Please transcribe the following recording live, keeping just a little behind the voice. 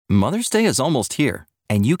Mother's Day is almost here,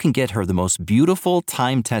 and you can get her the most beautiful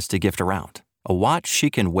time-tested gift around, a watch she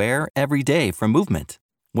can wear every day from Movement.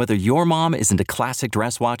 Whether your mom is into classic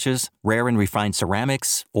dress watches, rare and refined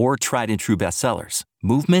ceramics, or tried and true bestsellers,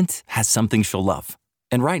 Movement has something she'll love.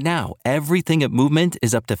 And right now, everything at Movement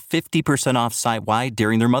is up to 50% off site-wide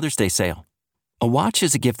during their Mother's Day sale. A watch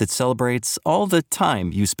is a gift that celebrates all the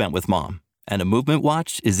time you spent with mom, and a Movement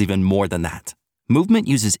watch is even more than that. Movement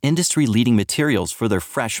uses industry-leading materials for their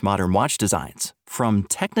fresh modern watch designs, from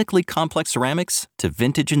technically complex ceramics to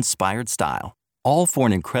vintage-inspired style, all for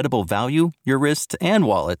an incredible value your wrist and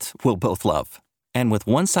wallet will both love. And with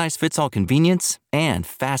one-size-fits-all convenience and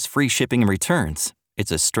fast free shipping and returns,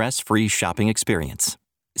 it's a stress-free shopping experience.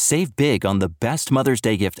 Save big on the best Mother's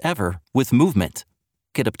Day gift ever with Movement.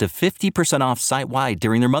 Get up to 50% off site-wide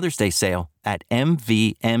during their Mother's Day sale at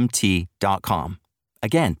mvmt.com.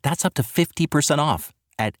 Again, that's up to 50% off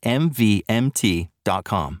at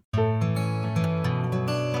mvmt.com.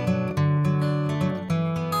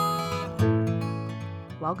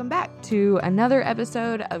 Welcome back to another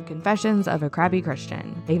episode of Confessions of a Crappy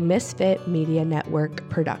Christian, a Misfit Media Network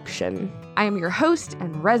production. I am your host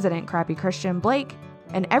and resident crappy Christian, Blake,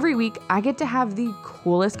 and every week I get to have the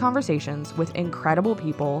coolest conversations with incredible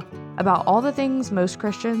people about all the things most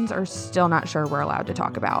Christians are still not sure we're allowed to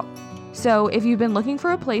talk about. So if you've been looking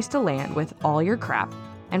for a place to land with all your crap,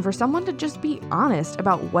 and for someone to just be honest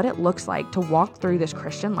about what it looks like to walk through this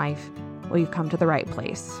Christian life, well, you've come to the right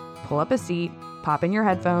place. Pull up a seat, pop in your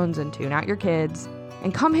headphones and tune out your kids,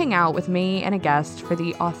 and come hang out with me and a guest for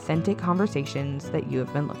the authentic conversations that you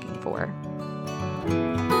have been looking for.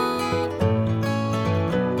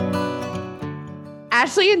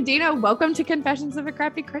 Ashley and Dina, welcome to Confessions of a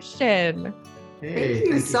Crappy Christian. Hey,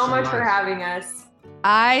 thank you so much for having us.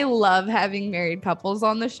 I love having married couples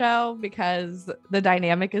on the show because the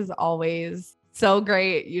dynamic is always so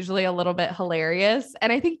great, usually a little bit hilarious.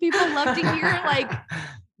 And I think people love to hear like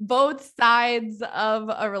both sides of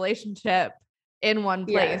a relationship in one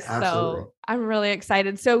place. Yeah, so I'm really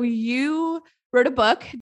excited. So you wrote a book,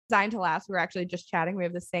 Designed to Last. We were actually just chatting. We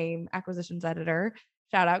have the same acquisitions editor.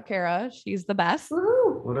 Shout out Kara. She's the best.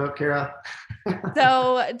 Woo-hoo. What up, Kara?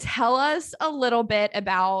 So tell us a little bit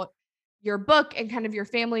about your book and kind of your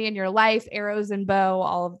family and your life, Arrows and Bow,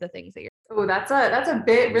 all of the things that you're. Oh, that's a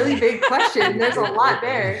really big question. There's a lot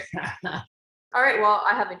there. All right. Well,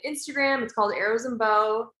 I have an Instagram. It's called Arrows and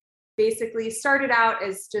Bow. Basically started out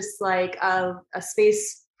as just like a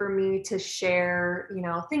space for me to share,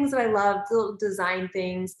 things that I love, little design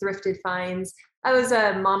things, thrifted finds. I was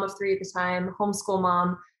a mom of 3 at the time, homeschool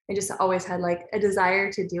mom. I just always had like a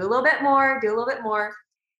desire to do a little bit more.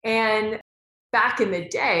 And back in the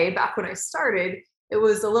day, back when I started, it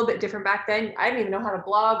was a little bit different back then. I didn't even know how to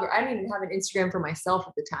blog, or I didn't even have an Instagram for myself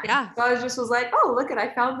at the time. Yeah. So I was like, oh, look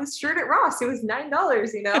I found this shirt at Ross. It was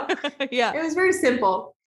 $9, Yeah. It was very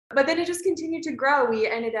simple. But then it just continued to grow. We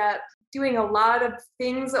ended up doing a lot of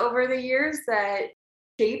things over the years that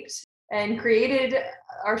shaped and created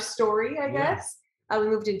our story, I guess. We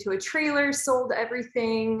moved into a trailer, sold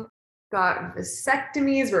everything, got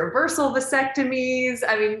vasectomies, reversal vasectomies.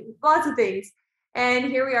 I mean, lots of things. And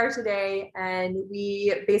here we are today. And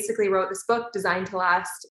we basically wrote this book, Designed to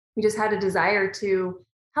Last. We just had a desire to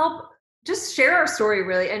help just share our story,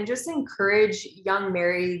 really, and just encourage young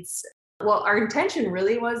marrieds. Well, our intention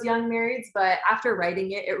really was young marrieds, but after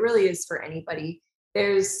writing it, it really is for anybody.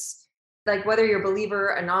 There's like, whether you're a believer,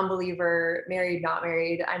 a non-believer, married, not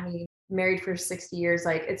married, married for 60 years,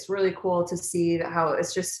 like it's really cool to see how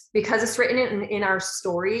it's just because it's written in our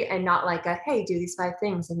story and not like hey, do these 5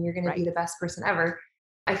 things and you're going to be the best person ever.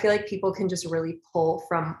 I feel like people can just really pull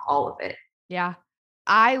from all of it. Yeah.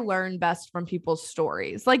 I learn best from people's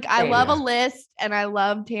stories. Like I love a list and I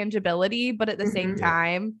love tangibility, but at the same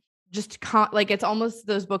time, just like it's almost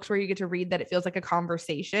those books where you get to read that it feels like a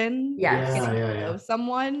conversation. Of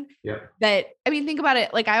someone. That, think about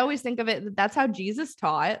it. Like I always think of it, that's how Jesus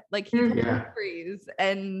taught. Like he told stories,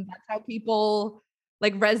 and that's how people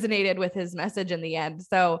like resonated with his message in the end.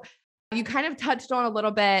 So you kind of touched on a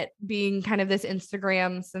little bit being kind of this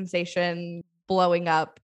Instagram sensation blowing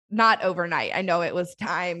up, not overnight. I know it was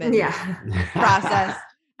time and process.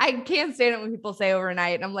 I can't stand it when people say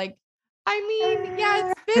overnight. And I'm like,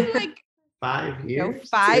 it's been like 5 years.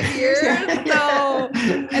 5 years. So,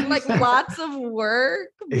 and like lots of work,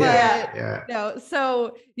 but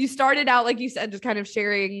so you started out, like you said, just kind of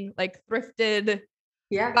sharing like thrifted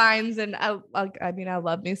finds. And I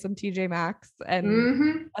love me some TJ Maxx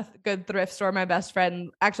and a good thrift store. My best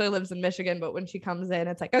friend actually lives in Michigan, but when she comes in,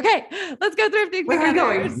 it's like, okay, let's go thrifting Where together.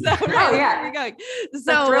 are we going? So, where are we going? So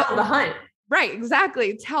the thrill of the hunt. Right.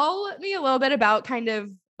 Exactly. Tell me a little bit about kind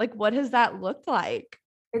of Like, what has that looked like?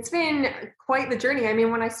 It's been quite the journey. I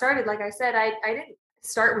mean, when I started, like I said, I didn't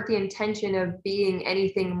start with the intention of being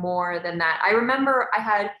anything more than that. I remember I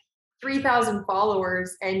had 3,000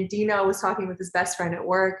 followers, and Dino was talking with his best friend at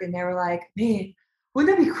work, and they were like, man,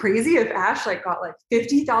 wouldn't that be crazy if Ash like got like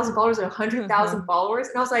 50,000 followers or 100,000 followers?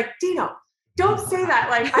 And I was like, Dino, don't say that.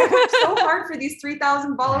 Like, I worked so hard for these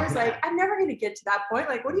 3,000 followers. Like, I'm never going to get to that point.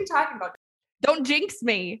 Like, what are you talking about? Don't jinx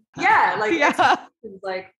me. Yeah. Like, Yeah.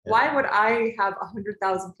 like, why would I have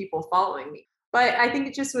 100,000 people following me? But I think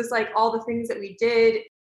it just was like all the things that we did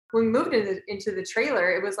when we moved into the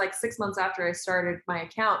trailer. It was like 6 months after I started my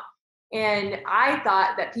account. And I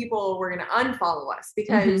thought that people were going to unfollow us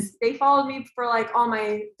because they followed me for like all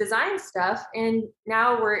my design stuff. And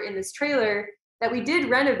now we're in this trailer that we did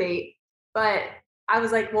renovate, but I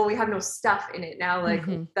was like, well, we have no stuff in it now. Like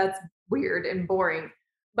that's weird and boring.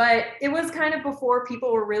 But it was kind of before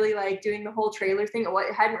people were really like doing the whole trailer thing.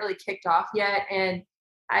 It hadn't really kicked off yet. And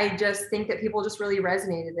I just think that people just really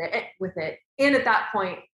resonated with it. And at that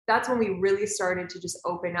point, that's when we really started to just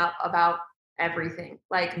open up about everything,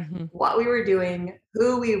 like what we were doing,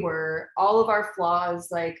 who we were, all of our flaws.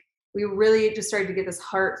 Like we really just started to get this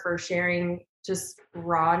heart for sharing just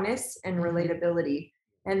rawness and relatability.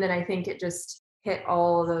 And then I think it just hit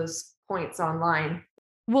all of those points online.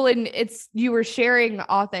 Well, and you were sharing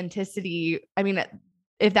authenticity. I mean,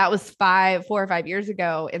 if that was 4 or 5 years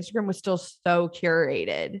ago, Instagram was still so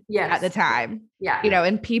curated at the time. Yeah. You know,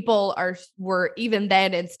 and people were even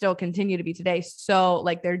then and still continue to be today. So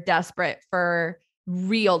like they're desperate for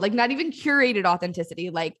real, like not even curated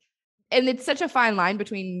authenticity. Like, and it's such a fine line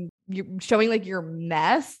between you showing like your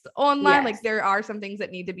mess online. Like there are some things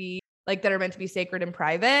that need to be like, that are meant to be sacred and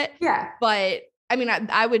private. Yeah. But I mean,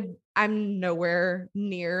 I'm nowhere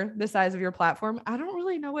near the size of your platform. I don't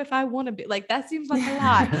really know if I want to be like, that seems like a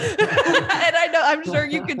lot. And I'm sure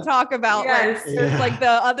you can talk about like the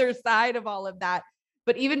other side of all of that.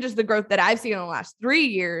 But even just the growth that I've seen in the last 3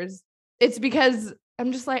 years, it's because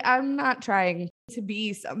I'm just like, I'm not trying to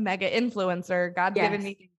be some mega influencer. God's given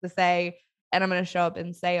me things to say, and I'm going to show up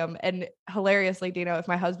and say them. And hilariously, Dino, if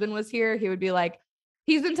my husband was here, he would be like,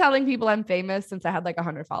 he's been telling people I'm famous since I had like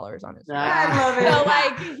 100 followers on his. I love it. So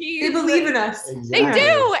like they believe in us. Exactly. They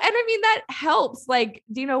do. And I mean, that helps. Like,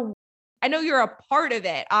 Dino, I know you're a part of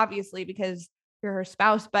it, obviously, because you're her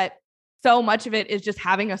spouse, but so much of it is just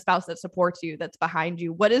having a spouse that supports you, that's behind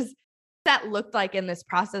you. What does that look like in this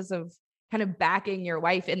process of kind of backing your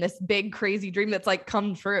wife in this big, crazy dream that's like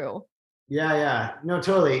come true? Yeah. No,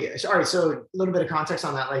 totally. All right. So a little bit of context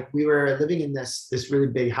on that. Like we were living in this really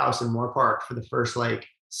big house in Moore Park for the first like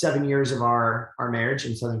 7 years of our marriage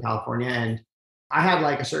in Southern California. And I had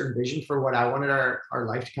like a certain vision for what I wanted our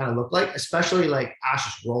life to kind of look like, especially like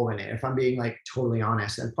Ash's role in it, if I'm being like totally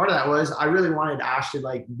honest. And part of that was I really wanted Ash to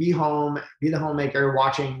like be home, be the homemaker,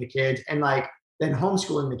 watching the kids, and like then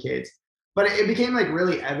homeschooling the kids. But it became like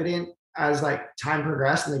really evident as like time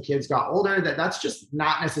progressed and the kids got older, that's just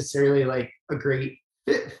not necessarily like a great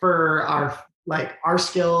fit for our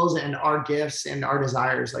skills and our gifts and our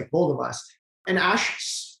desires, like both of us. And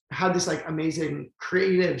Ash had this like amazing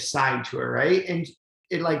creative side to her, right? And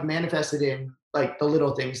it like manifested in like the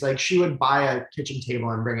little things. Like she would buy a kitchen table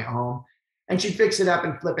and bring it home, and she'd fix it up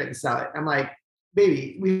and flip it and sell it. I'm like,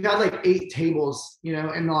 baby, we've had like 8 tables, in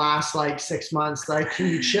the last like 6 months. Like, can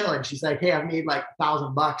you chill? And she's like, hey, I've made like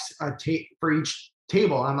 $1,000 for each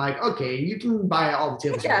table. I'm like, okay, you can buy all the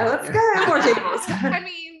tables. Yeah, let's go more tables. I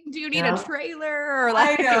mean, do you need a trailer or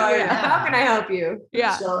like? I know. How can I help you?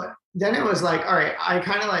 Yeah. So then it was like, all right, I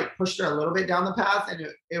kind of like pushed her a little bit down the path, and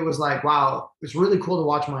it was like, wow, it's really cool to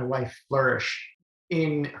watch my wife flourish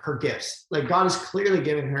in her gifts. Like God has clearly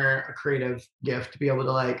given her a creative gift to be able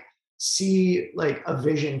to like see like a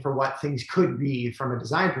vision for what things could be from a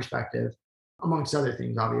design perspective, amongst other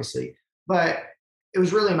things, obviously. But it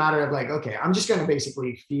was really a matter of like, okay, I'm just going to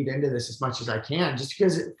basically feed into this as much as I can, just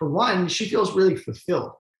because for one, she feels really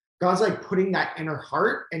fulfilled. God's like putting that in her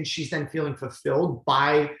heart, and she's then feeling fulfilled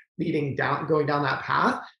by going down that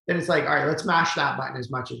path. Then it's like, all right, let's mash that button as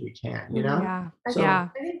much as we can, Yeah. I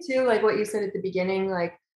think too, like what you said at the beginning,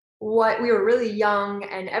 like what we were really young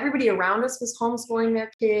and everybody around us was homeschooling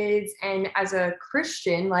their kids. And as a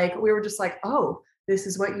Christian, like we were just like, oh, this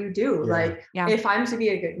is what you do. If I'm to be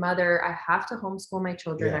a good mother, I have to homeschool my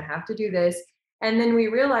children. I have to do this. And then we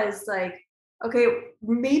realized like, okay,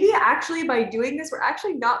 maybe actually by doing this, we're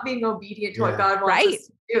actually not being obedient to what God wants us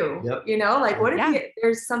to do. What if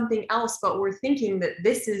there's something else, but we're thinking that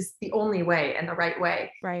this is the only way and the right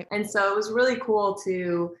way. Right. And so it was really cool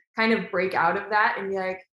to kind of break out of that and be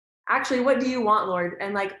like, actually, what do you want, Lord?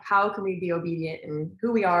 And like, how can we be obedient in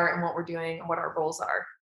who we are and what we're doing and what our goals are?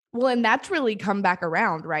 Well, and that's really come back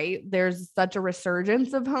around, right? There's such a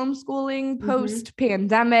resurgence of homeschooling post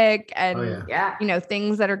pandemic and,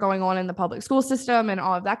 things that are going on in the public school system and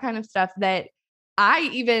all of that kind of stuff that I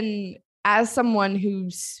even, as someone who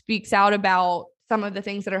speaks out about some of the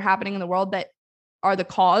things that are happening in the world that are the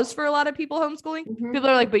cause for a lot of people homeschooling, people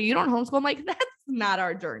are like, but you don't homeschool. I'm like, that's not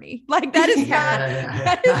our journey. Like that is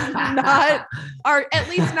that is not our, at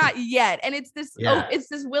least not yet. And it's this, it's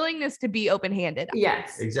this willingness to be open-handed.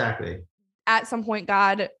 Yes, exactly. At some point,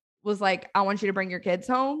 God was like, I want you to bring your kids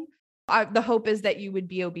home. The hope is that you would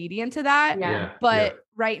be obedient to that. But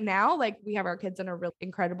right now, like we have our kids in a really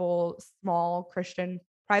incredible, small Christian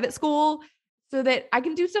private school so that I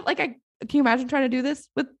can do stuff. Like can you imagine trying to do this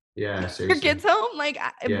with your kids home? Like,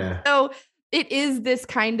 so it is this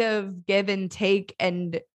kind of give and take.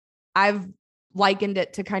 And I've likened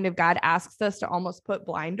it to kind of God asks us to almost put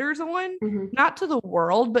blinders on, not to the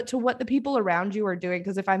world, but to what the people around you are doing.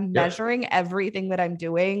 Because if I'm measuring everything that I'm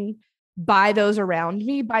doing by those around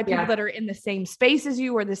me, by people that are in the same space as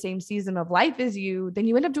you or the same season of life as you, then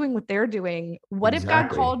you end up doing what they're doing. What if God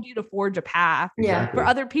called you to forge a path for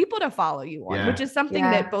other people to follow you on, which is something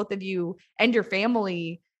that both of you and your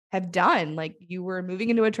family have done. Like you were moving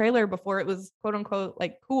into a trailer before it was quote unquote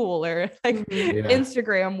like cool or like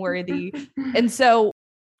Instagram worthy. And so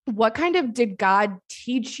what kind of did God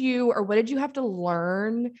teach you, or what did you have to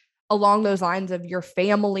learn along those lines of your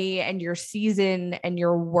family and your season and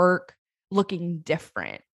your work looking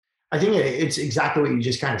different? I think it's exactly what you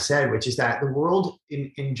just kind of said, which is that the world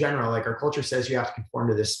in general, like our culture says you have to conform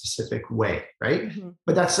to this specific way, right?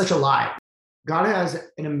 But that's such a lie. God has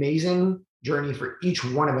an amazing journey for each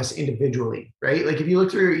one of us individually, right? Like if you look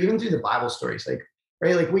through, even through the Bible stories, like,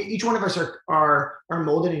 right? Like each one of us are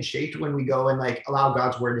molded and shaped when we go and like allow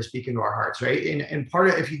God's word to speak into our hearts, right? And part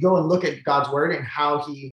of, if you go and look at God's word and how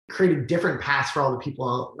he created different paths for all the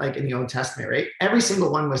people like in the Old Testament, right? Every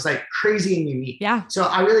single one was like crazy and unique. Yeah. So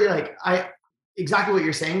I really exactly what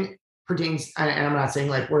you're saying pertains, and I'm not saying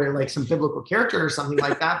like we're like some biblical character or something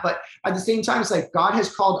like that, but at the same time, it's like God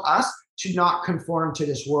has called us to not conform to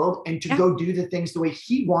this world and to go do the things the way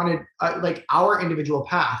he wanted, like our individual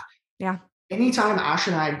path. Yeah. Anytime Ash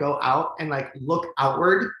and I go out and like look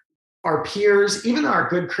outward, our peers, even our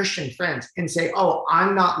good Christian friends, and say, oh,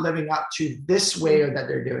 I'm not living up to this way that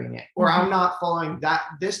they're doing it, or I'm not following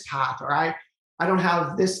this path, or I don't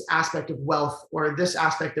have this aspect of wealth or this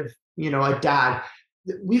aspect of, a dad.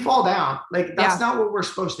 We fall down. Like that's not what we're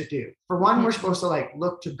supposed to do. For one, we're supposed to like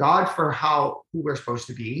look to God for who we're supposed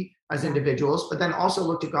to be as individuals, but then also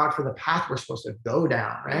look to God for the path we're supposed to go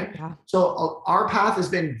down. Right. Yeah. So our path has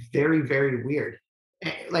been very, very weird,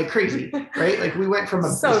 like crazy, right? Like we went from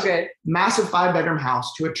a massive 5-bedroom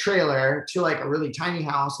house to a trailer to like a really tiny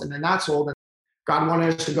house. And then that sold. And God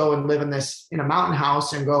wanted us to go and live in a mountain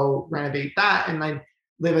house and go renovate that. And then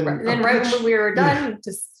live in. And then right when we were done,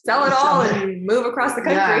 just sell it all and move across the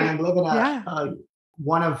country. Yeah, and live in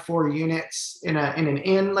one of 4 units in an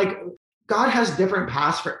inn. Like God has different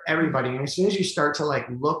paths for everybody. And as soon as you start to like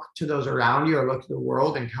look to those around you or look to the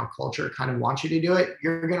world and how culture kind of wants you to do it,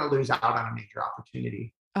 you're going to lose out on a major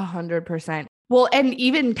opportunity. 100%. Well, and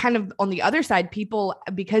even kind of on the other side, people,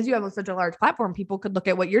 because you have such a large platform, people could look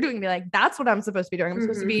at what you're doing and be like, that's what I'm supposed to be doing. I'm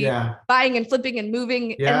supposed to be buying and flipping and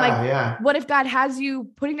moving. What if God has you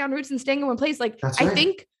putting down roots and staying in one place? Like, I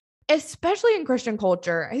think, especially in Christian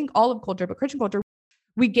culture, I think all of culture, but Christian culture,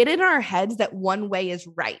 we get in our heads that one way is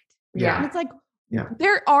right. Yeah. And it's like,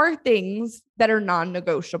 there are things that are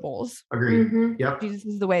non-negotiables. Agreed. Yep. Jesus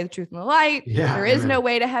is the way, the truth, and the light. Yeah. There is no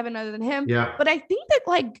way to heaven other than him. Yeah. But I think that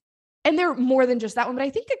like, and they're more than just that one, but I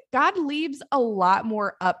think that God leaves a lot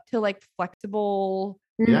more up to like flexible,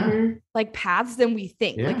 like paths than we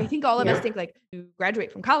think. Yeah. Like I think all of us think like you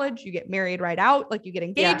graduate from college, you get married right out, like you get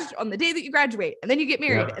engaged on the day that you graduate, and then you get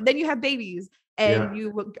married, and then you have babies, and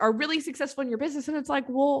you are really successful in your business. And it's like,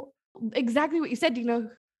 well, exactly what you said. Do you know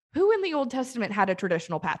who in the Old Testament had a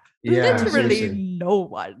traditional path? Literally no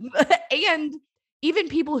one. And even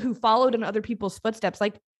people who followed in other people's footsteps,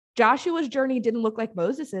 like Joshua's journey didn't look like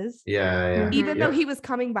Moses's. Even though he was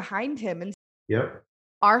coming behind him. And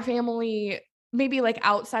our family, maybe like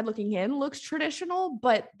outside looking in, looks traditional,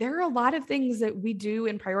 but there are a lot of things that we do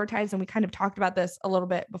and prioritize. And we kind of talked about this a little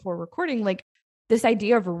bit before recording, like this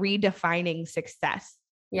idea of redefining success.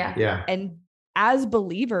 And as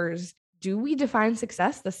believers, do we define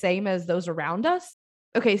success the same as those around us?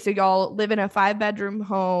 Okay, so y'all live in a 5-bedroom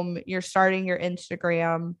home. You're starting your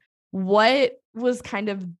Instagram. What was kind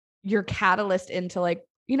of your catalyst into like,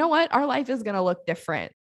 you know what, our life is going to look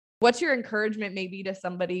different? What's your encouragement maybe to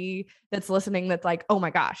somebody that's listening that's like, oh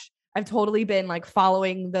my gosh, I've totally been like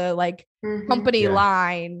following the like company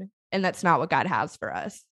line, and that's not what God has for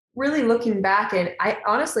us. Really looking back, and I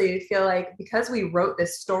honestly feel like because we wrote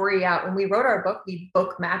this story out, when we wrote our book, we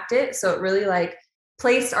book mapped it. So it really like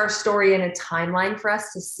placed our story in a timeline for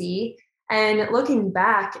us to see. And looking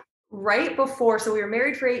back right before, so we were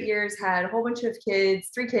married for 8 years, had a whole bunch of kids,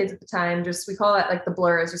 3 kids at the time. Just, we call that like the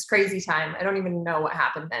blur. It was just crazy time. I don't even know what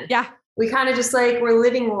happened then. Yeah. We kind of just like were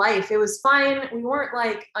living life. It was fine. We weren't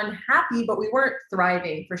like unhappy, but we weren't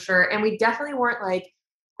thriving for sure. And we definitely weren't like,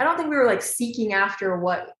 I don't think we were like seeking after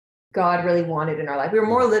what God really wanted in our life. We were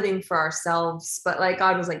more living for ourselves, but like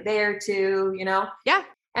God was like there too, you know? Yeah.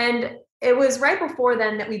 And it was right before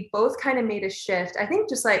then that we both kind of made a shift. I think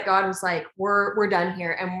just like God was like, we're done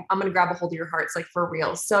here, and I'm going to grab a hold of your hearts, like for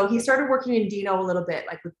real. So he started working in Dino a little bit,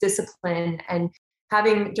 like with discipline and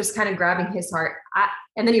having just kind of grabbing his heart.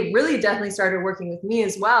 And then he really definitely started working with me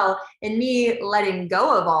as well, and me letting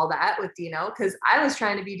go of all that with Dino, because I was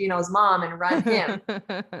trying to be Dino's mom and run him.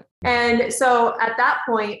 And so at that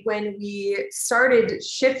point, when we started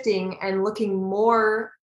shifting and looking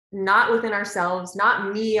more not within ourselves,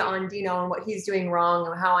 not me on Dino and what he's doing wrong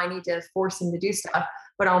and how I need to force him to do stuff,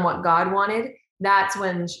 but on what God wanted, that's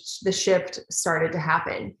when the shift started to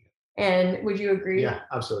happen. And would you agree? Yeah,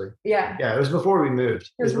 absolutely. Yeah. Yeah. It was before we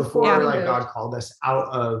moved. It was before we like moved. God called us out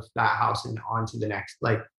of that house and onto the next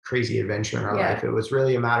like crazy adventure in our life. It was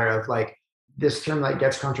really a matter of like, this term like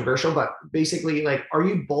gets controversial, but basically like, are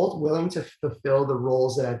you both willing to fulfill the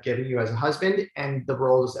roles that I've given you as a husband and the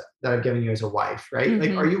roles that I've given you as a wife, right?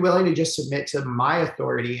 Like, are you willing to just submit to my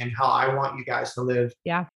authority and how I want you guys to live?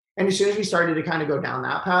 Yeah. And as soon as we started to kind of go down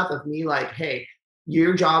that path of me like, hey,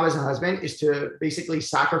 your job as a husband is to basically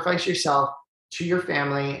sacrifice yourself to your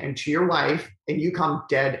family and to your wife, and you come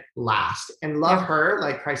dead last and love her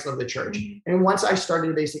like Christ loved the church. And once I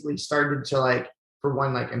started to like, for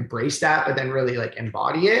one, like embrace that, but then really like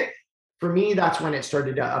embody it. For me, that's when it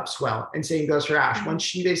started to upswell. And same goes for Ash. Once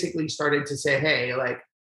she basically started to say, hey, like,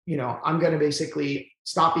 you know, I'm going to basically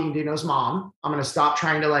stop being Dino's mom. I'm going to stop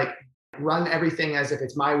trying to like run everything as if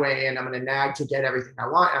it's my way, and I'm going to nag to get everything I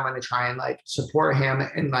want. I'm going to try and like support him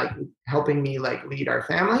and like helping me like lead our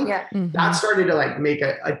family. Yeah. That started to like make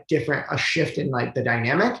a shift in like the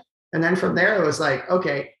dynamic. And then from there, it was like,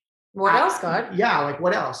 okay, what else, God? Yeah. Like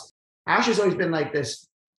what else? Ash has always been like this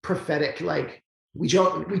prophetic, like we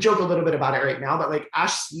joke a little bit about it right now, but like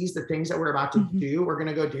Ash sees the things that we're about to do, we're going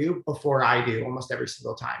to go do before I do almost every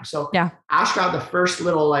single time. So Ash got the first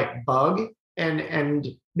little like bug. And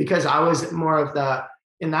because I was more of the,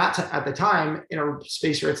 at the time in a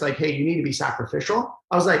space where it's like, hey, you need to be sacrificial.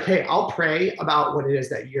 I was like, hey, I'll pray about what it is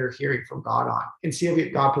that you're hearing from God on, and see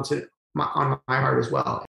if God puts it on my heart as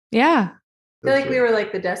well. Yeah. I feel like we were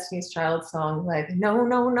like the Destiny's Child song, like, no.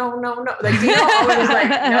 Like, Dino always was like,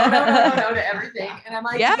 no to everything. And I'm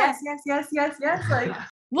like, yes. Like,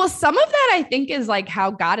 well, some of that I think is like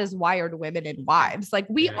how God has wired women and wives. Like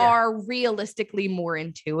we are realistically more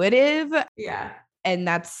intuitive. Yeah. And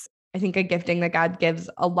that's, I think, a gifting that God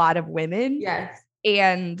gives a lot of women. Yes.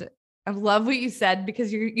 And I love what you said,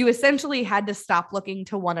 because you essentially had to stop looking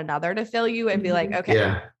to one another to fill you and be like,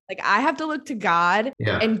 okay, like I have to look to God,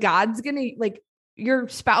 and God's going to, like, your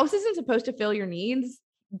spouse isn't supposed to fill your needs.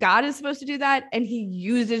 God is supposed to do that. And he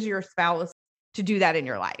uses your spouse to do that in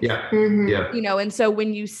your life. Yeah. You know, and so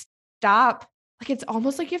when you stop, like, it's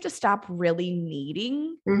almost like you have to stop really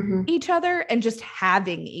needing each other and just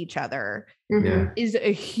having each other is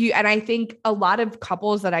a huge, and I think a lot of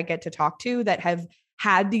couples that I get to talk to that have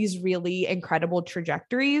had these really incredible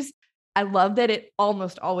trajectories, I love that it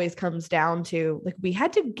almost always comes down to like, we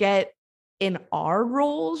had to get in our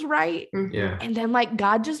roles right. And then like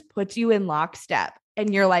God just puts you in lockstep.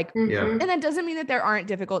 And you're like, and that doesn't mean that there aren't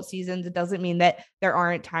difficult seasons. It doesn't mean that there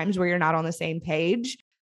aren't times where you're not on the same page.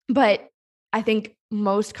 But I think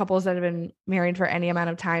most couples that have been married for any amount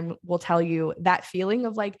of time will tell you that feeling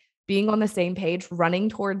of like being on the same page, running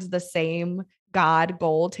towards the same God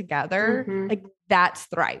goal together, like that's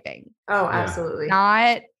thriving. Oh, absolutely.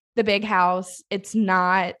 Not the big house. It's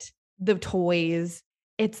not the toys.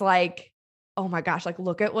 It's like, oh my gosh, like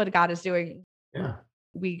look at what God is doing. Yeah.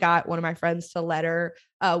 We got one of my friends to let her,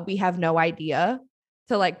 we have no idea,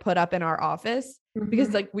 to like put up in our office,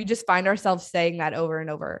 because like we just find ourselves saying that over and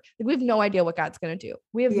over. Like we have no idea what God's going to do.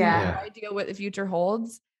 We have no idea what the future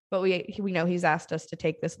holds, but we know he's asked us to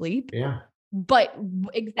take this leap. Yeah. But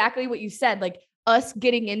exactly what you said, like us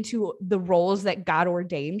getting into the roles that God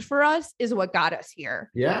ordained for us is what got us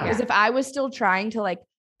here. Yeah. Because if I was still trying to like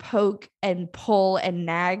poke and pull and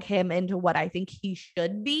nag him into what I think he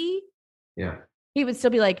should be, he would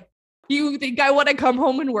still be like, You think I want to come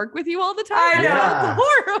home and work with you all the time? I know. Yeah. That's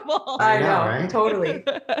horrible. I know, right? totally.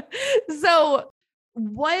 So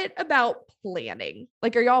what about planning?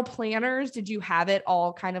 Like, are y'all planners? Did you have it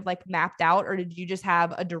all kind of like mapped out, or did you just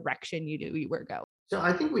have a direction you knew you were going? So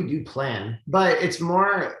I think we do plan, but it's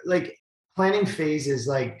more like planning phase is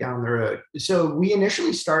like down the road. So we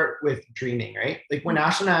initially start with dreaming, right? Like when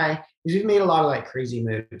Ash and I, we've made a lot of like crazy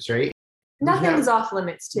moves, right? Nothing's off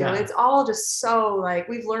limits too. Yeah. It's all just so like,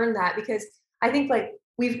 we've learned that because I think like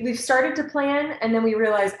we've started to plan and then we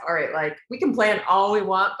realized, all right, like we can plan all we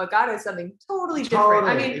want, but God has something totally different.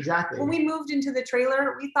 I mean, exactly. when we moved into the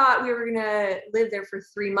trailer, we thought we were going to live there for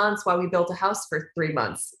 3 months while we built a house for 3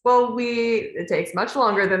 months. Well, it takes much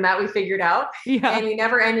longer than that, we figured out. Yeah. And we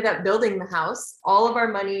never ended up building the house. All of our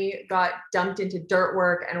money got dumped into dirt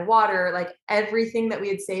work and water, like everything that we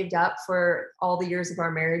had saved up for all the years of our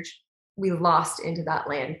marriage, we lost into that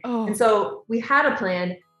land. Oh. And so we had a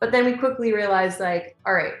plan, but then we quickly realized like,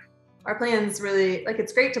 all right, our plan's really like,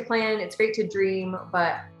 it's great to plan, it's great to dream,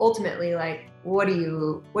 but ultimately like, what do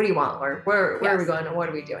you want, Lord? Where are we going and what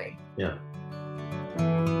are we doing? Yeah.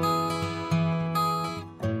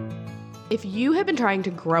 If you have been trying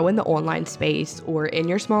to grow in the online space or in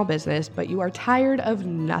your small business, but you are tired of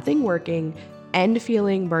nothing working and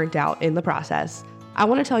feeling burnt out in the process, I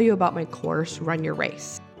want to tell you about my course, Run Your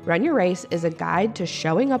Race. Run Your Race is a guide to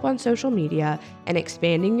showing up on social media and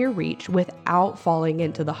expanding your reach without falling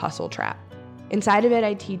into the hustle trap. Inside of it,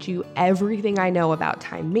 I teach you everything I know about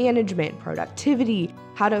time management, productivity,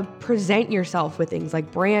 how to present yourself with things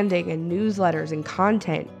like branding and newsletters and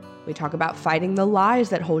content. We talk about fighting the lies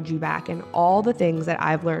that hold you back and all the things that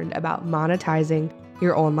I've learned about monetizing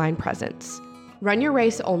your online presence. Run Your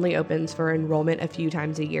Race only opens for enrollment a few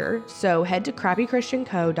times a year, so head to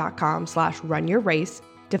crappychristianco.com/runyourrace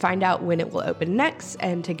to find out when it will open next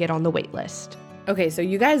and to get on the wait list. Okay, so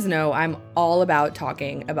you guys know I'm all about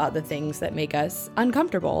talking about the things that make us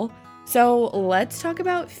uncomfortable. So let's talk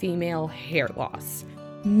about female hair loss.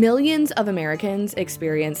 Millions of Americans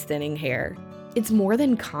experience thinning hair. It's more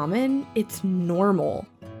than common, it's normal,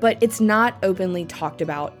 but it's not openly talked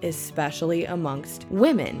about, especially amongst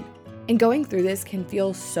women. And going through this can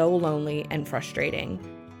feel so lonely and frustrating.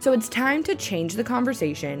 So it's time to change the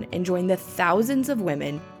conversation and join the thousands of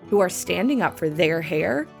women who are standing up for their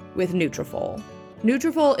hair with Nutrafol.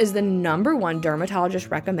 Nutrafol is the #1 dermatologist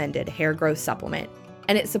recommended hair growth supplement,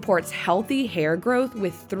 and it supports healthy hair growth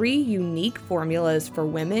with 3 unique formulas for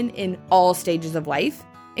women in all stages of life,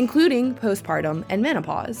 including postpartum and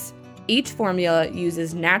menopause. Each formula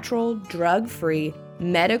uses natural, drug-free,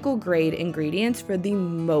 medical-grade ingredients for the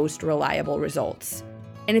most reliable results.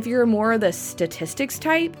 And if you're more the statistics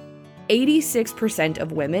type, 86%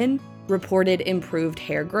 of women reported improved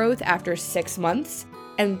hair growth after 6 months,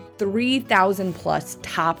 and 3,000 plus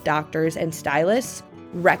top doctors and stylists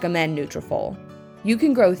recommend Nutrafol. You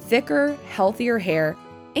can grow thicker, healthier hair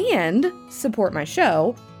and support my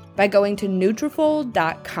show by going to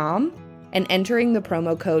Nutrafol.com and entering the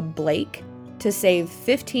promo code Blake to save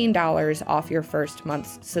 $15 off your first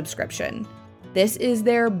month's subscription. This is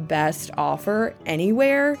their best offer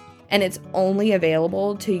anywhere, and it's only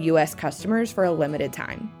available to US customers for a limited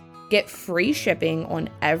time. Get free shipping on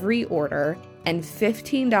every order and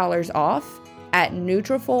 $15 off at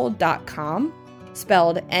Nutrafol.com,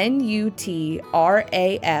 spelled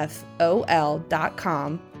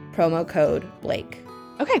Nutrafol.com, promo code Blake.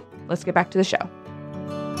 Okay, let's get back to the show.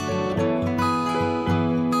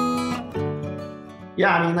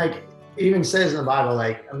 Yeah, I mean, like it even says in the Bible,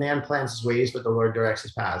 like a man plans his ways, but the Lord directs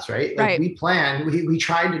his paths, right? Like we plan, we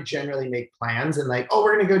try to generally make plans and like, oh,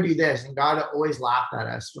 we're going to go do this. And God always laughed at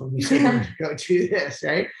us when we said we're going to go do this,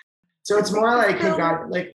 right? So it's more like, hey, God,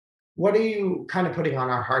 like, what are you kind of putting on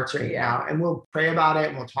our hearts right now? And we'll pray about it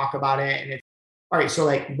and we'll talk about it. And it's, all right, so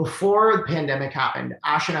like before the pandemic happened,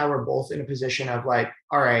 Ash and I were both in a position of like,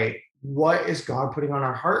 all right, what is God putting on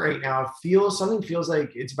our heart right now? Something feels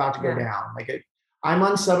like it's about to go down. Like I'm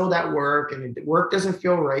unsettled at work and work doesn't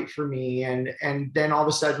feel right for me. And then all of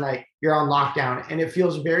a sudden, like you're on lockdown and it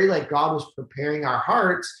feels very like God was preparing our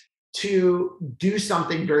hearts to do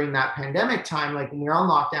something during that pandemic time. Like when we were on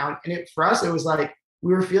lockdown and for us, it was like,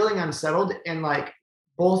 we were feeling unsettled and like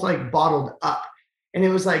both like bottled up. And it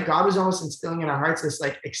was like, God was almost instilling in our hearts this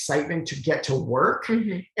like excitement to get to work.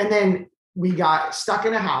 Mm-hmm. And then we got stuck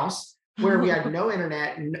in a house where we had no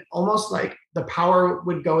internet and almost like the power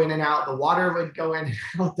would go in and out, the water would go in and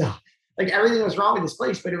out, like everything was wrong with this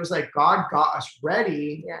place, but it was like God got us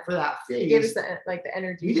ready for that phase. He gave us the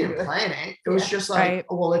energy. We didn't plan it. It was just like,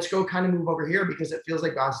 oh, well, let's go kind of move over here because it feels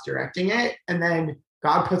like God's directing it. And then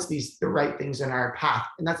God puts the right things in our path.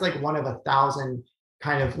 And that's like one of 1,000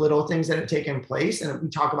 kind of little things that have taken place. And we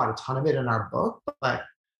talk about a ton of it in our book, but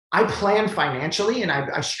I plan financially and I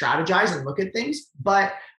strategize and look at things,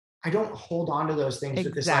 but I don't hold on to those things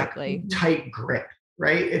with this like tight grip,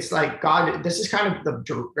 right? It's like, God, this is kind of the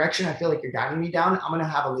direction I feel like you're guiding me down. I'm going to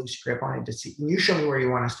have a loose grip on it to see. Can you show me where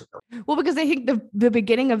you want us to go? Well, because I think the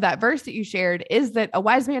beginning of that verse that you shared is that a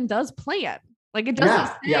wise man does plan. Like it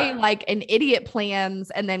doesn't say like an idiot plans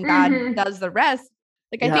and then God does the rest.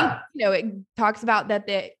 Like I think, it talks about that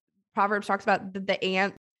the Proverbs talks about that the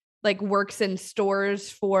ant like works in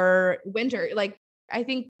stores for winter. Like I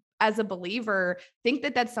think as a believer, think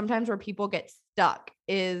that that's sometimes where people get stuck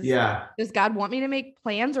is, does God want me to make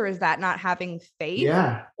plans or is that not having faith?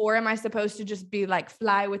 Yeah. Or am I supposed to just be like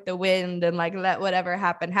fly with the wind and like let whatever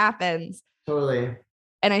happens? Totally.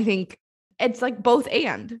 And I think it's like both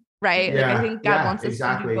and, right? Yeah. Like I think God wants us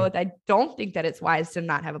to do both. I don't think that it's wise to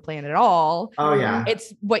not have a plan at all. Oh yeah.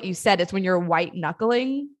 It's what you said. It's when you're white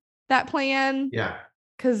knuckling that plan. Yeah.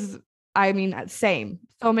 Cause I mean, same.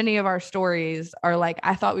 So many of our stories are like,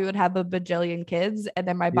 I thought we would have a bajillion kids. And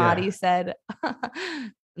then my body said,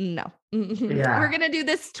 no, we're going to do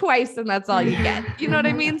this twice. And that's all you get. You know what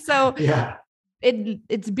I mean? So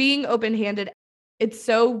it's being open-handed. It's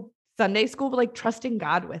so Sunday school, but like trusting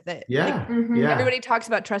God with it. Yeah. Like, everybody talks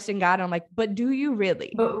about trusting God. And I'm like, but do you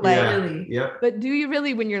really? But do you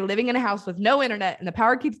really, when you're living in a house with no internet and the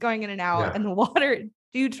power keeps going in and out and the water,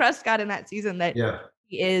 do you trust God in that season that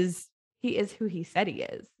he is who he said he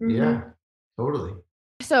is? Yeah, totally.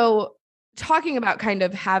 So talking about kind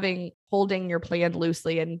of holding your plan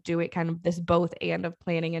loosely and doing kind of this both and of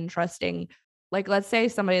planning and trusting, like, let's say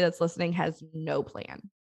somebody that's listening has no plan.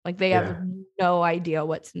 Like they have no idea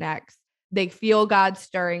what's next. They feel God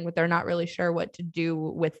stirring, but they're not really sure what to do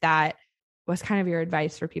with that. What's kind of your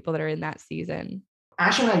advice for people that are in that season?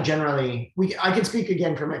 Ash and I generally, I can speak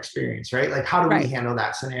again from experience, right? Like how do we handle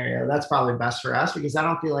that scenario? That's probably best for us because I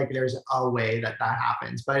don't feel like there's a way that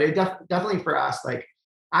happens, but it definitely for us, like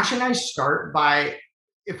Ash and I start by,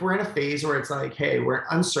 if we're in a phase where it's like, hey, we're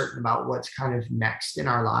uncertain about what's kind of next in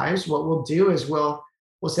our lives, what we'll do is we'll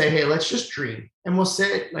say, hey, let's just dream. And we'll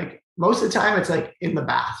sit like, most of the time it's like in the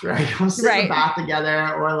bath, right? We'll sit in the bath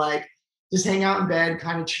together or like just hang out in bed,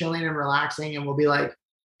 kind of chilling and relaxing. And we'll be like,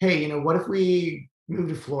 hey, what if we move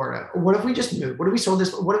to Florida? Or what if we just move? What if we sold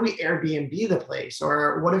this? What if we Airbnb the place?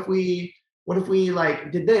 Or what if we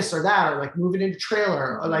like did this or that, or like move it into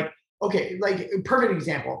trailer or like, okay, like perfect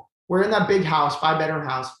example. We're in that big house, 5-bedroom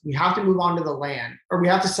house. We have to move on to the land or we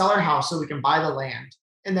have to sell our house so we can buy the land.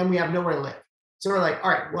 And then we have nowhere to live. So we're like, all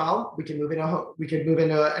right, well, we can move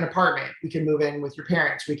into an apartment. We can move in with your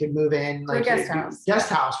parents. We can move in like a guest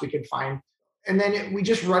house. We could find, and then we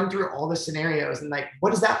just run through all the scenarios and like, what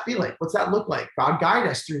does that feel like? What's that look like? God, guide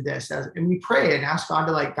us through this. And we pray and ask God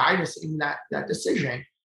to like guide us in that decision.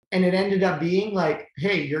 And it ended up being like,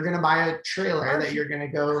 hey, you're going to buy a trailer that you're going to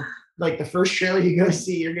go, like the first trailer you go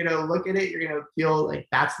see, you're going to look at it. You're going to feel like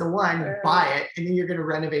that's the one, buy it. And then you're going to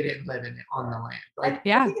renovate it and live in it on the land. Like,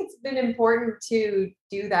 I think it's been important to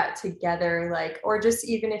do that together, like, or just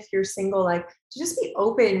even if you're single, like to just be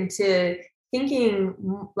open to thinking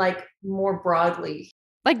like more broadly,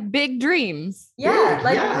 like big dreams.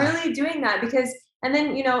 Really doing that because, and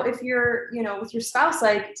then, if you're, with your spouse,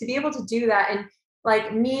 like to be able to do that. And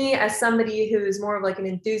like me as somebody who is more of like an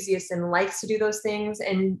enthusiast and likes to do those things.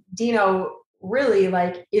 And Dino really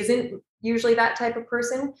like isn't usually that type of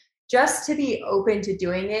person, just to be open to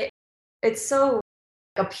doing it. It's so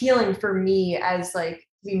appealing for me as like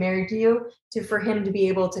to be married to you, for him to be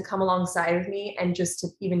able to come alongside with me and just to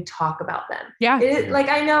even talk about them. Like,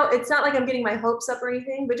 I know it's not like I'm getting my hopes up or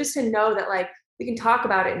anything, but just to know that like we can talk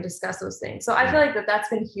about it and discuss those things. So I feel like that's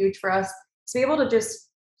been huge for us to be able to just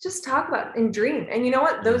talk about and dream. And you know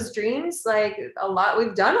what, those dreams, like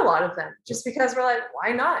we've done a lot of them just because we're like,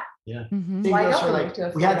 why not? Yeah. Why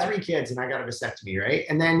don't we had 3 kids and I got a vasectomy, right?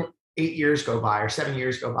 And then 8 years go by or 7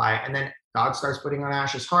 years go by. And then God starts putting on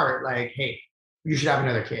Ash's heart, like, hey, you should have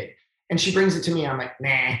another kid. And she brings it to me. I'm like,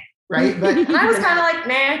 nah. Right. But I was kind of like,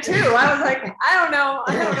 nah, too. I was like, I don't know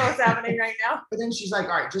what's happening right now. But then she's like,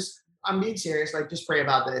 all right, I'm being serious. Like, just pray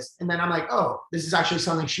about this. And then I'm like, oh, this is actually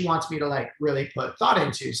something she wants me to like really put thought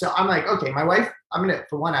into. So I'm like, okay, my wife,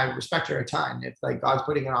 for one, I respect her a ton. If like God's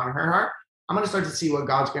putting it on her heart, I'm going to start to see what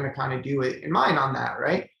God's going to kind of do it in mine on that.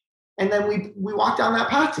 Right. And then we walk down that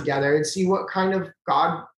path together and see what kind of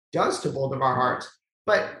God does to both of our hearts.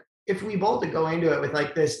 But if we both go into it with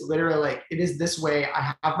like this literal, like, it is this way,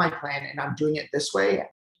 I have my plan and I'm doing it this way,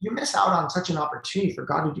 you miss out on such an opportunity for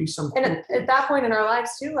God to do something. And at that point in our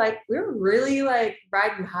lives too, like we were really like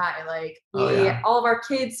riding high. Like all of our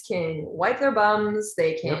kids can wipe their bums,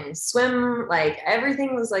 they can swim, like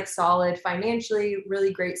everything was like solid financially,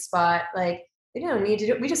 really great spot. Like we didn't need to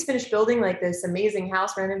do, we just finished building like this amazing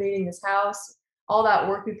house, renovating this house, all that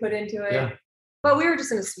work we put into it. Yeah. But we were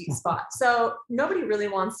just in a sweet spot. So nobody really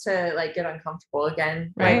wants to like get uncomfortable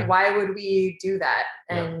again. Right. Like why would we do that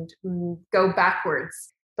and go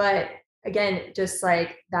backwards? But again, just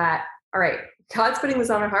like that, all right, God's putting this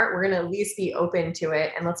on our heart. We're going to at least be open to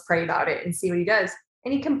it and let's pray about it and see what he does.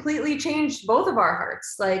 And he completely changed both of our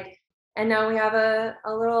hearts. Like, and now we have a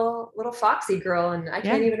little foxy girl, and I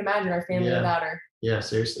can't even imagine our family without her. Yeah,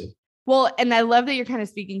 seriously. Well, and I love that you're kind of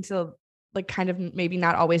speaking to like kind of maybe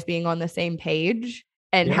not always being on the same page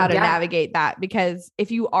and how to navigate that. Because if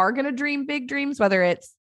you are going to dream big dreams, whether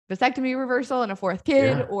it's vasectomy reversal and a fourth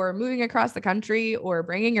kid or moving across the country or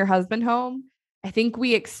bringing your husband home, I think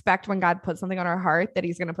we expect when God puts something on our heart that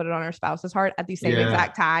he's going to put it on our spouse's heart at the same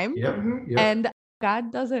exact time. And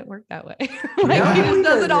God doesn't work that way. Like he just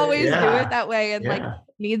doesn't always do it that way, and like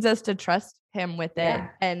needs us to trust him with it.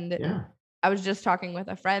 And I was just talking with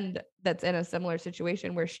a friend that's in a similar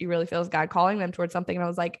situation where she really feels God calling them towards something. And I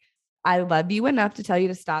was like, I love you enough to tell you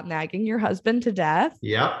to stop nagging your husband to death.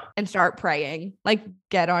 And start praying. Like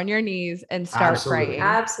get on your knees and start praying.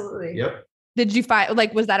 Absolutely. Did you find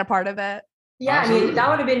like, was that a part of it? Yeah. Absolutely. I mean, that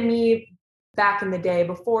would have been me back in the day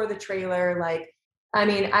before the trailer. Like, I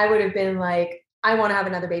mean, I would have been like, I want to have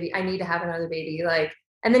another baby. I need to have another baby. Like,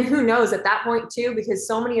 and then who knows at that point too, because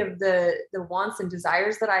so many of the wants and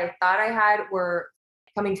desires that I thought I had were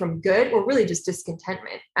coming from good were really just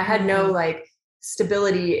discontentment. I had no like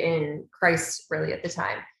stability in Christ really at the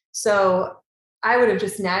time. So I would have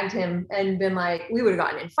just nagged him and been like, we would have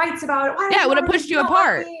gotten in fights about it. It would have pushed you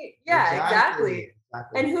apart. Yeah, exactly.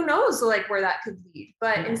 And who knows like where that could lead,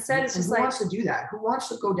 but instead it's just who wants to do that? Who wants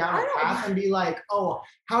to go down a path and be like, oh,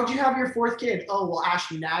 how'd you have your fourth kid? Oh, well,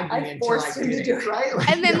 Ashley nagged me until I did it, right? Like,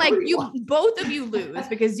 and then like both of you lose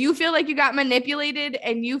because you feel like you got manipulated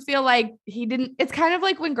and you feel like he didn't. It's kind of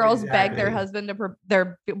like when girls beg their husband to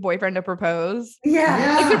their boyfriend to propose.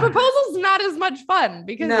 Like the proposal's not as much fun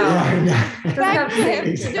because you beg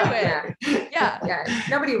him to do it. Yeah.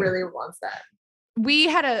 Nobody really wants that. We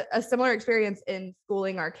had a similar experience in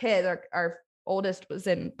schooling our kids. Our oldest was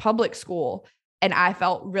in public school, and I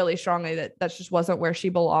felt really strongly that just wasn't where she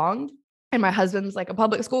belonged. And my husband's like a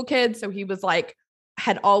public school kid. So he was like,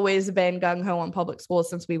 had always been gung-ho on public school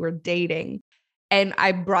since we were dating. And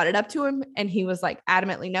I brought it up to him and he was like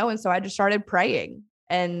adamantly no. And so I just started praying.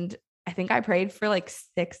 And I think I prayed for like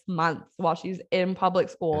 6 months while she's in public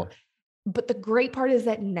school. But the great part is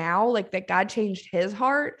that now, like that God changed his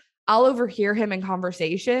heart. I'll overhear him in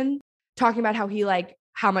conversation talking about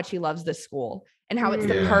how much he loves this school and how it's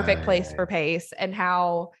the perfect place for Pace and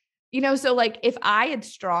how, so like if I had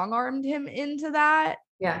strong armed him into that,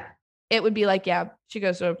 it would be like, she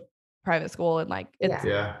goes to a private school and like,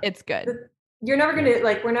 it's good. You're never going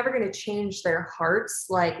to we're never going to change their hearts.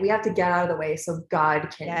 Like we have to get out of the way so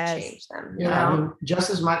God can change them. You know? I mean, just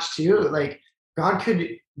as much too, like God could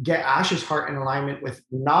get Ash's heart in alignment with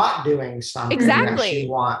not doing something that she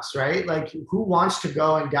wants, right? Like who wants to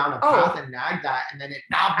go and down a path and nag that and then it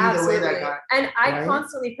not be the way that God. And I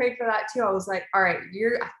constantly prayed for that too. I was like, all right,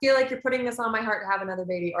 I feel like you're putting this on my heart to have another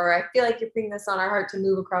baby, or I feel like you're putting this on our heart to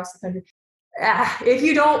move across the country. If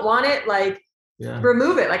you don't want it, like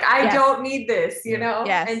remove it. Like I don't need this,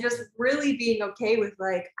 and just really being okay with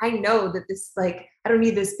like, I know that this, like, I don't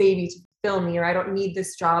need this baby to fulfill me, or I don't need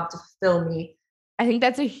this job to fulfill me. I think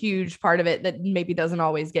that's a huge part of it that maybe doesn't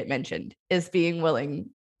always get mentioned is being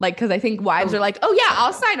willing. Like, cause I think wives are like, oh yeah,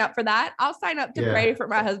 I'll sign up for that. I'll sign up to pray for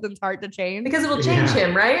my husband's heart to change. Because it will change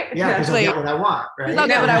him, right? Yeah, because I'll get what I want, right? I'll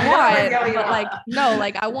get what I want. But like, no,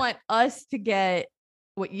 like I want us to get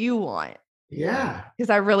what you want. Yeah.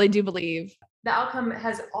 Because I really do believe the outcome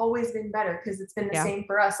has always been better because it's been the same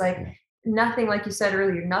for us. Like nothing, like you said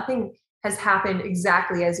earlier, nothing has happened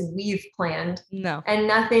exactly as we've planned. No. And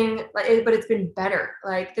nothing, but it's been better.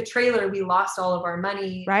 Like the trailer, we lost all of our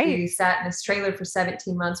money. Right. We sat in this trailer for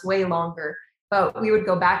 17 months, way longer. But we would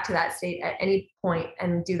go back to that state at any point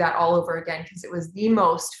and do that all over again because it was the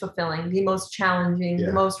most fulfilling, the most challenging,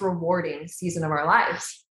 the most rewarding season of our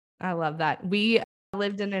lives. I love that. We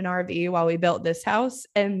lived in an RV while we built this house,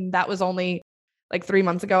 and that was only like 3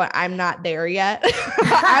 months ago. I'm not there yet.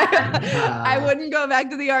 I wouldn't go back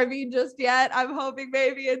to the RV just yet. I'm hoping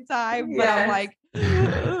maybe in time, but I'm like,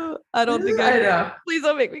 I don't think I know. Please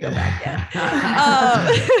don't make me go back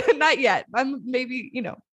yet. Not yet. I'm maybe,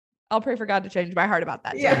 I'll pray for God to change my heart about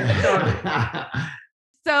that.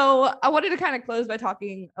 So I wanted to kind of close by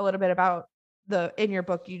talking a little bit about in your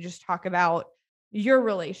book, you just talk about your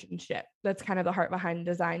relationship. That's kind of the heart behind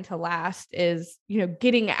Design to Last is,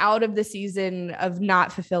 getting out of the season of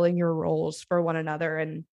not fulfilling your roles for one another.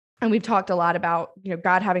 And we've talked a lot about,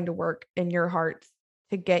 God having to work in your heart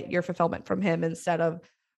to get your fulfillment from him instead of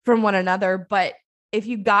from one another. But if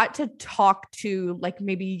you got to talk to like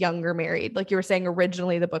maybe younger married, like you were saying,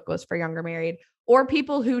 originally the book was for younger married, or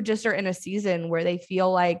people who just are in a season where they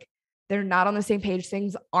feel like they're not on the same page,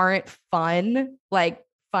 things aren't fun. Like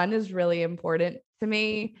fun is really important to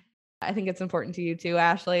me. I think it's important to you too,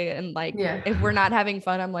 Ashley. And like, if we're not having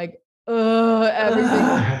fun, I'm like, oh,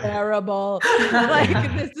 everything's terrible. Like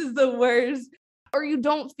this is the worst. Or you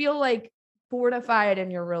don't feel like fortified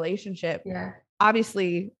in your relationship. Yeah.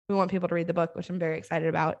 Obviously, we want people to read the book, which I'm very excited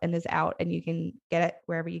about and is out, and you can get it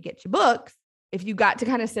wherever you get your books. If you got to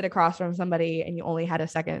kind of sit across from somebody and you only had a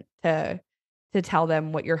second to tell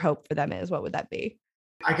them what your hope for them is, what would that be?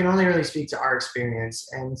 I can only really speak to our experience.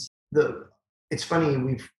 And it's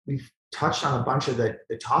funny, we've touched on a bunch of the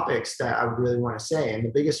topics that I would really want to say. And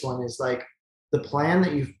the biggest one is like the plan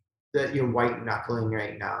that you're white knuckling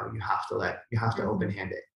right now, you have to open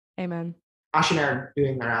hand it. Amen. Ash and I are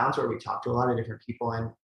doing the rounds where we talk to a lot of different people.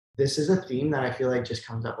 And this is a theme that I feel like just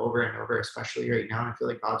comes up over and over, especially right now. And I feel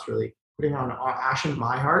like God's really putting on Ash and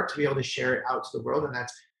my heart to be able to share it out to the world. And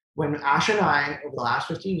that's when Ash and I, over the last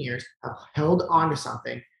 15 years, have held on to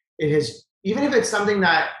something. It has, even if it's something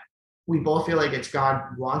that we both feel like it's God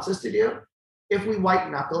wants us to do, if we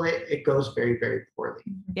white knuckle it, it goes very, very poorly.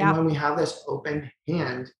 Yeah. And when we have this open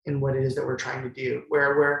hand in what it is that we're trying to do,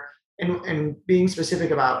 where we're, and being specific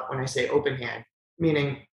about when I say open hand,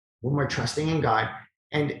 meaning when we're trusting in God,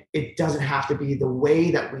 and it doesn't have to be the way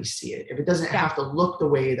that we see it. If it doesn't have to look the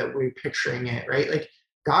way that we're picturing it, right? Like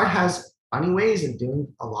God has funny ways of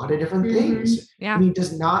doing a lot of different things. Yeah. And he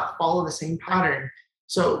does not follow the same pattern.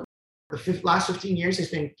 So the last 15 years has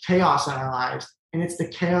been chaos in our lives. And it's the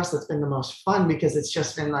chaos that's been the most fun, because it's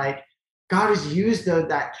just been like, God has used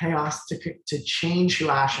that chaos to change who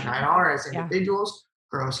Ash and I are as individuals,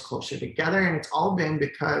 grow us closer together. And it's all been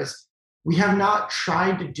because we have not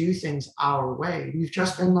tried to do things our way. We've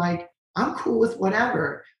just been like, I'm cool with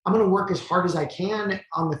whatever. I'm going to work as hard as I can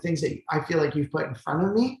on the things that I feel like you've put in front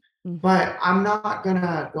of me, but I'm not going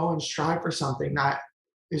to go and strive for something that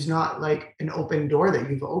is not like an open door that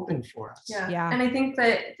you've opened for us. Yeah. And I think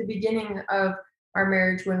that at the beginning of our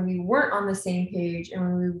marriage, when we weren't on the same page and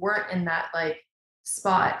when we weren't in that like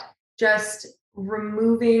spot, just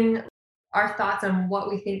removing our thoughts on what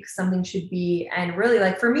we think something should be. And really,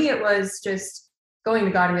 like for me, it was just going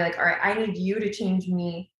to God and be like, all right, I need you to change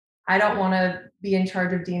me. I don't want to be in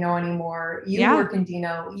charge of Dino anymore. You work in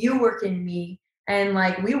Dino, you work in me. And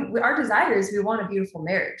like our desire is we want a beautiful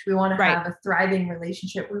marriage. We want to have a thriving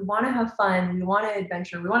relationship. We want to have fun. We want to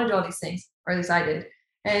adventure. We want to do all these things, or at least I did.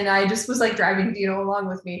 And I just was like driving Dino along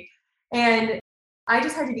with me. And I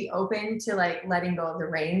just had to be open to like letting go of the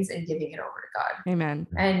reins and giving it over to God. Amen.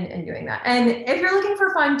 And doing that. And if you're looking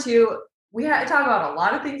for fun too, we talk about a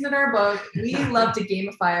lot of things in our book. We love to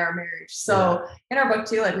gamify our marriage. So in our book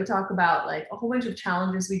too, like we talk about like a whole bunch of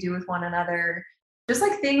challenges we do with one another, just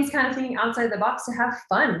like things kind of thinking outside the box to have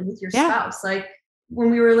fun with your spouse. Like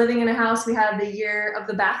when we were living in a house, we had the year of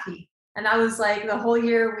the bathy. And that was like the whole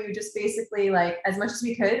year we would just basically like, as much as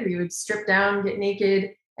we could, we would strip down, get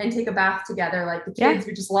naked, and take a bath together. Like the kids,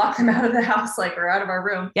 we just lock them out of the house, like, or out of our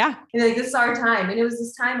room. Yeah. And like, this is our time. And it was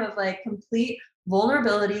this time of like complete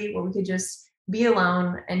vulnerability where we could just be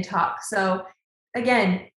alone and talk. So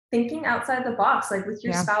again, thinking outside the box, like with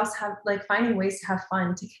your spouse, have like finding ways to have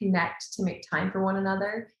fun, to connect, to make time for one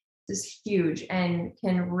another is huge and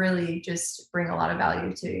can really just bring a lot of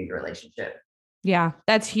value to your relationship. Yeah,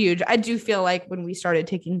 that's huge. I do feel like when we started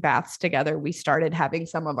taking baths together, we started having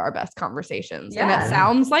some of our best conversations. And it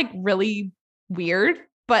sounds like really weird,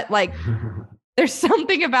 but like there's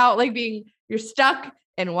something about like you're stuck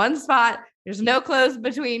in one spot. There's no clothes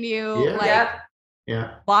between you.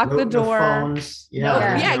 Lock the door. Phones.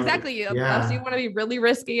 Exactly. Unless you want to be really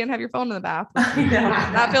risky and have your phone in the bath.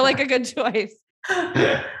 Not feel like a good choice.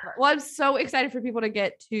 Well, I'm so excited for people to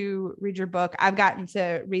get to read your book. I've gotten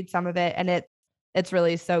to read some of it, and it's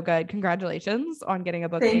really so good. Congratulations on getting a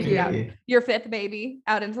book. Thank you. Your fifth baby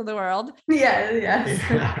out into the world. Yes.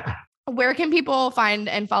 Where can people find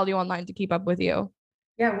and follow you online to keep up with you?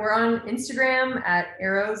 Yeah, we're on Instagram at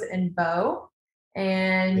Arrows and Bow.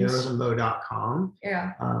 And arrowsandbow.com.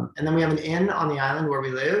 Yeah. And then we have an inn on the island where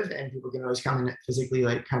we live, and people can always come and physically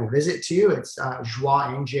like kind of visit too. It's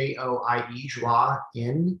Joie Inn, Joie,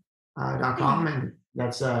 joieinn.com. And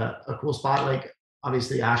that's a cool spot. Like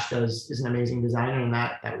obviously Ash is an amazing designer, and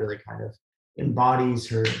that really kind of embodies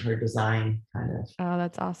her design kind of. Oh,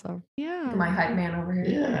 that's awesome. Yeah. My hype man over here.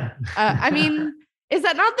 Yeah. I mean, is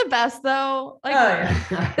that not the best though? Like,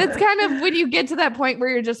 yeah. it's kind of when you get to that point where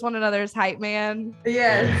you're just one another's hype man.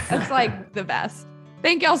 Yes. It's like the best.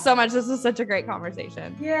 Thank y'all so much. This was such a great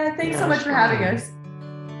conversation. Yeah. Thanks so much for having us.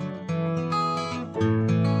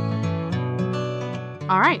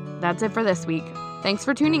 All right, that's it for this week. Thanks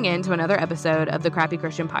for tuning in to another episode of the Crappy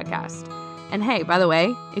Christian Podcast. And hey, by the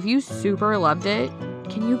way, if you super loved it,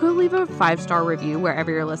 can you go leave a 5-star review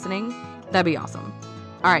wherever you're listening? That'd be awesome.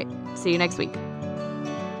 All right, see you next week.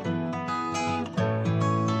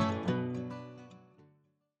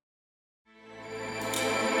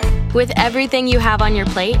 With everything you have on your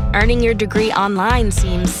plate, earning your degree online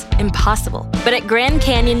seems impossible. But at Grand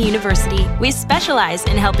Canyon University, we specialize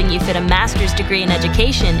in helping you fit a master's degree in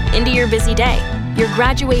education into your busy day. Your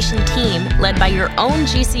graduation team, led by your own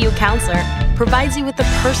GCU counselor, provides you with the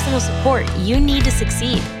personal support you need to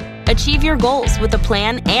succeed. Achieve your goals with a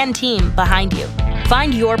plan and team behind you.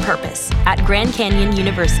 Find your purpose at Grand Canyon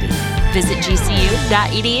University. Visit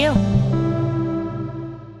gcu.edu.